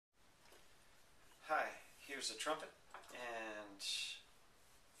here's a trumpet, and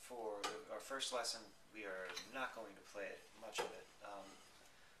for our first lesson, we are not going to play much of it. We'll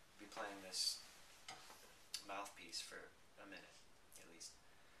be playing this mouthpiece for a minute, at least.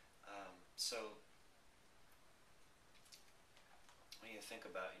 So, when you think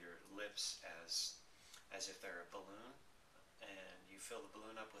about your lips as if they're a balloon, and you fill the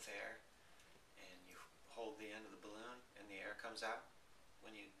balloon up with air, and you hold the end of the balloon, and the air comes out.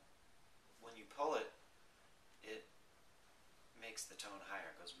 When you pull it, it makes the tone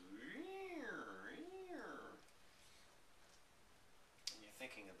higher. It goes. And you're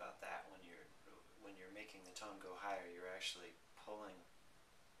thinking about that when you're making the tone go higher. You're actually pulling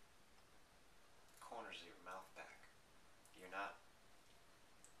the corners of your mouth back. You're not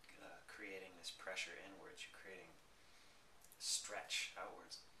creating this pressure inwards. You're creating stretch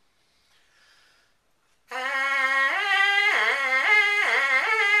outwards.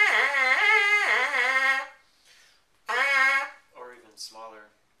 Or even smaller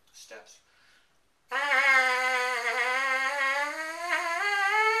steps.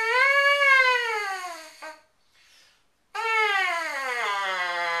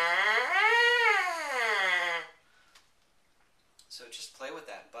 So just play with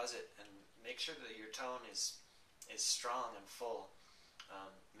that, buzz it, and make sure that your tone is strong and full.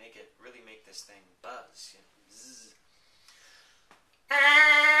 Really make this thing buzz. Zzz.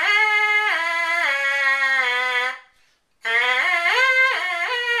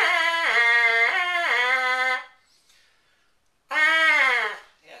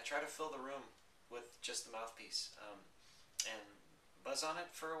 Yeah, try to fill the room with just the mouthpiece, and buzz on it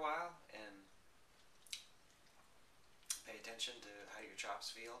for a while, and pay attention to how your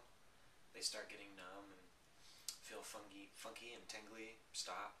chops feel. They start getting numb and feel funky and tingly.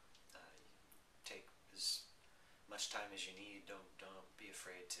 Stop. Take as much time as you need. Don't be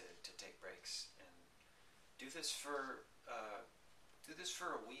afraid to take breaks, and do this for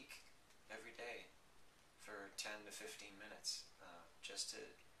a week, every day, for 10 to 15 minutes, just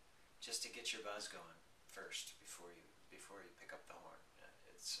to get your buzz going first before you pick up the horn.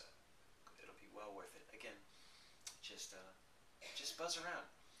 It'll be well worth it. Again, just buzz around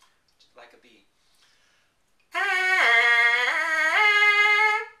like a bee.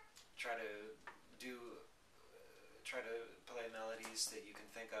 Try to play melodies that you can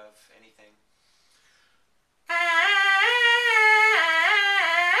think of, anything.